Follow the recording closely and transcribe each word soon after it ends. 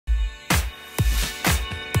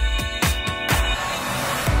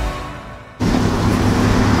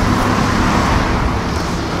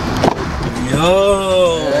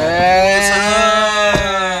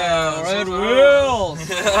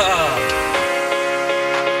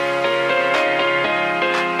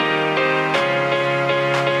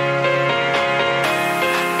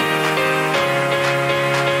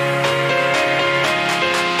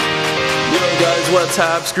What's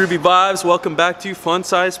up, Scrooby Vibes? Welcome back to Fun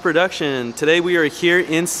Size Production. Today we are here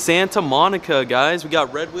in Santa Monica, guys. We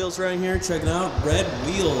got Red Wheels right here. Check it out. Red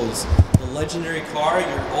Wheels, the legendary car,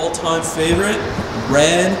 your all-time favorite.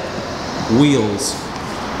 Red Wheels.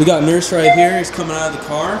 We got Nurse right here. He's coming out of the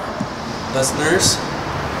car. That's Nurse.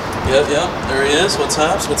 Yep, there he is. What's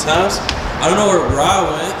up? What's up? I don't know where Ra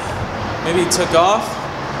went. Maybe he took off.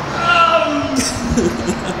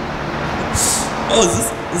 Oh,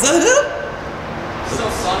 is that him? So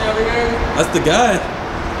sunny over here. That's the guy.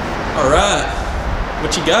 All right.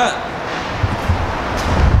 What you got?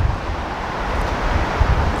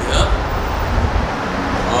 Yep.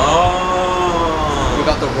 Oh. We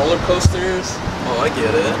got the roller coasters. Oh, I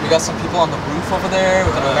get it. We got some people on the roof over there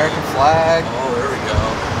with an American flag. Oh, there we go.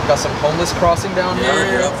 We got some homeless crossing down here.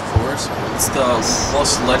 Yeah, of course. It's the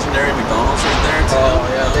most legendary McDonald's right there too. Oh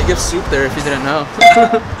yeah, they give soup there if you didn't know.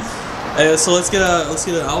 Hey, so let's get an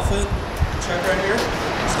outfit check right here.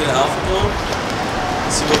 Let's get an outfit going.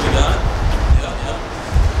 Let's see what we got. Yeah.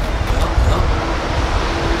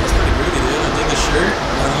 That's pretty groovy, dude. I dig the shirt.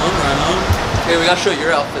 Right on. Okay, we gotta show your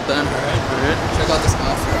outfit then. All right. Check out this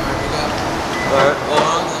outfit. Alright, we got. Alright. Hold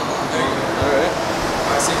on. There you go. Alright.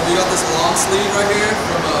 Alright, so we got this long sleeve right here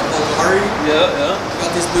from Beverly. Yeah. We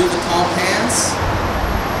got these Louis Vuitton pants.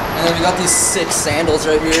 And then we got these sick sandals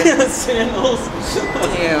right here. Sandals.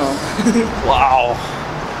 Damn. Wow.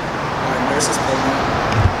 Alright, Nurse is pulling out.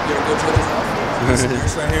 You gotta go check his outfit.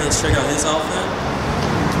 Nurse right here. Let's check out his outfit.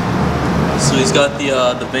 So he's got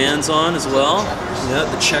the Vans on as well. Yeah,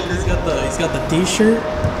 the checkers. He's got the T-shirt.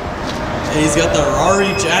 And he's got the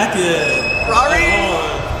Rari jacket. Rari.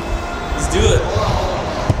 Let's do it.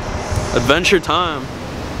 Adventure time.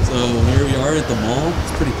 So here we are at the mall.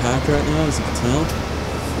 It's pretty packed right now, as you can tell.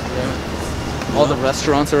 Yeah. All the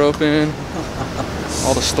restaurants are open.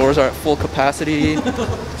 All the stores are at full capacity.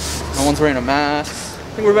 No one's wearing a mask. I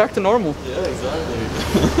think we're back to normal. Yeah, exactly.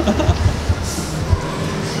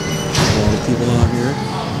 A lot of people out here,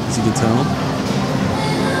 as you can tell.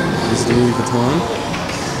 There's Louis Vuitton.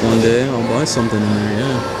 One day I'll buy something in there,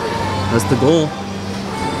 yeah. That's the goal.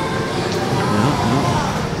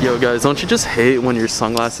 Yeah. Yo guys, don't you just hate when your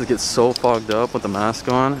sunglasses get so fogged up with the mask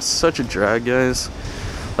on? It's such a drag, guys.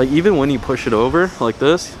 Like even when you push it over like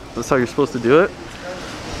this, that's how you're supposed to do it.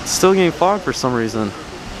 It's still getting fogged for some reason.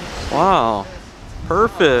 Wow,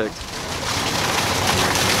 perfect.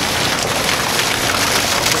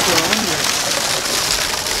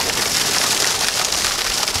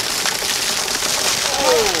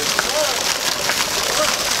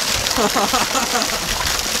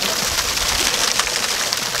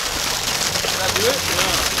 Can I do it?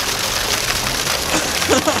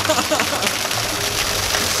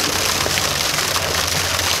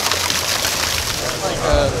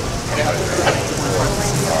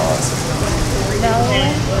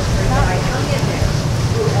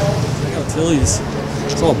 Check out Tilly's.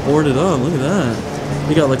 It's all boarded up. Look at that.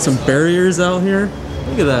 We got like some barriers out here.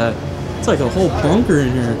 Look at that. It's like a whole bunker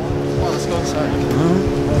in here. Come on, let's go inside.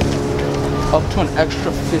 Up to an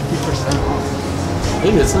extra 50% off.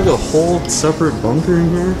 Look, it's like a whole separate bunker in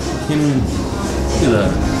here. I can't even. Look at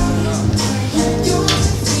that.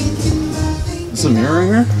 There's a mirror in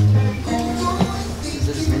here.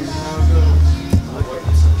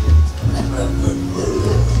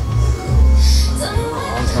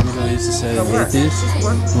 I used to say I hate these.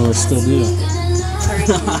 Well, I still do.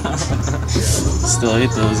 Still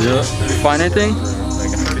hate those, yeah. Did you find anything?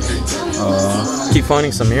 Keep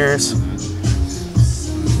finding some mirrors.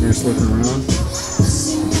 Mirrors looking around.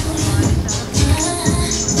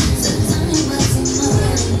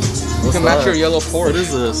 You can match your yellow Porsche. What is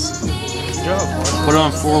this? Good job. Put it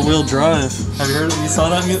on 4-wheel drive. Have you heard? You saw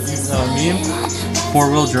that meme?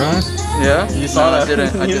 4-wheel drive. Yeah. You saw that? I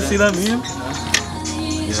didn't. You didn't see that meme?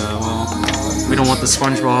 Yeah. Well, we don't want the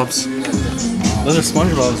SpongeBob's. Those are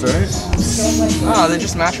SpongeBob's, right? Ah, they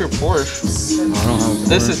just match your Porsche. I don't have a Porsche.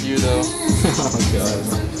 This is you though. Oh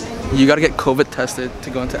god. You gotta get COVID tested to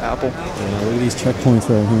go into Apple. Yeah, look at these checkpoints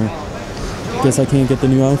right here. Guess I can't get the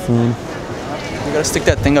new iPhone. You gotta stick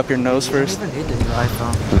that thing up your nose first. I don't even need the new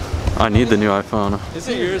iPhone. I need the new iPhone.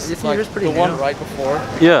 Isn't yours Isn't yours pretty the new? one right before?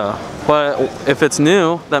 Yeah, but if it's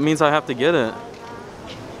new, that means I have to get it.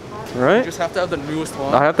 Right? You just have to have the newest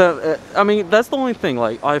one. I have to, I mean, that's the only thing,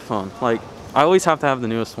 like iPhone. Like, I always have to have the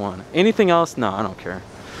newest one. Anything else, no, I don't care.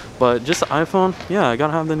 But just the iPhone, yeah, I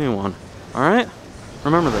gotta have the new one. Alright?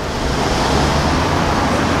 Remember that.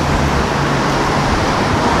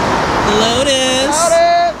 Lotus!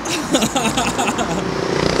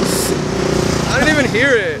 I didn't even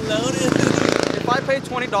hear it. Loaded. If I pay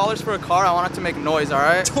 $20 for a car, I want it to make noise,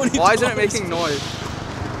 alright? $20. Why isn't it making noise?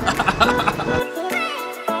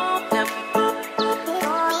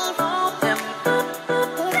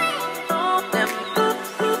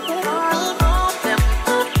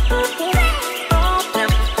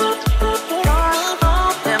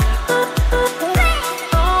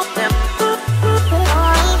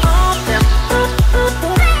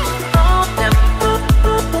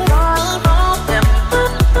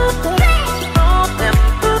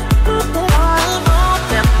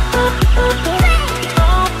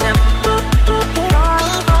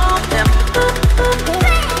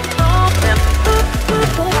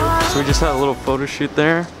 just had a little photo shoot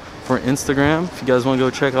there for Instagram. If you guys want to go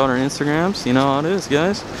check out our Instagrams, you know how it is,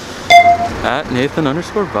 guys. At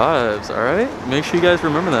Nathan_vibes, alright? Make sure you guys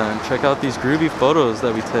remember that and check out these groovy photos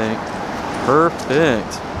that we take.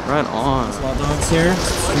 Perfect. Right on. There's hot dogs here.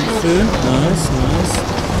 Street food. Nice, nice.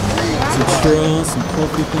 Some churros, some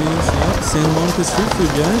coffee things. Yep, Santa Monica street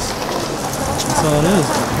food, guys. That's how it is.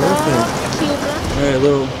 Perfect. Alright, a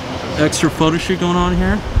little extra photo shoot going on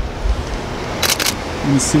here.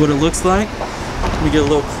 Let me see what it looks like. Let me get a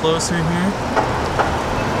little closer here.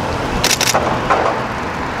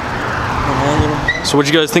 So what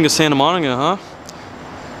you guys think of Santa Monica, huh?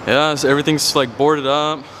 Yeah, so everything's like boarded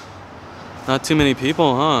up. Not too many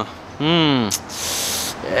people, huh?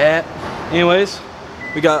 Yeah. Anyways,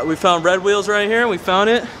 we found Red Wheels right here. We found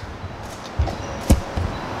it.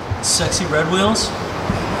 Sexy Red Wheels.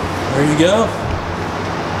 There you go.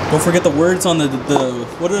 Don't forget the words on the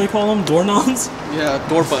what do they call them? Doorknobs? Yeah,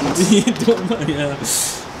 door buttons. Yeah.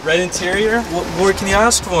 Red interior. What more can you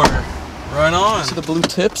ask for? Right on. See the blue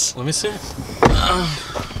tips? Let me see.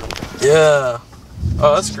 Yeah.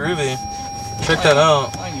 Oh, that's groovy. Check that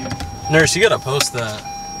out. Nurse, you gotta post that.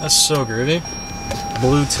 That's so groovy.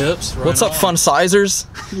 Blue tips. Right What's up, fun sizers?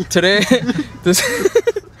 Today, this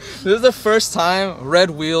is the first time Red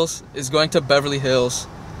Wheels is going to Beverly Hills.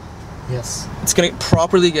 Yes. It's gonna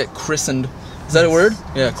properly get christened. Is that a word?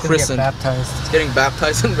 Yeah, It's christened. gonna get baptized. It's getting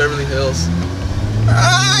baptized in Beverly Hills.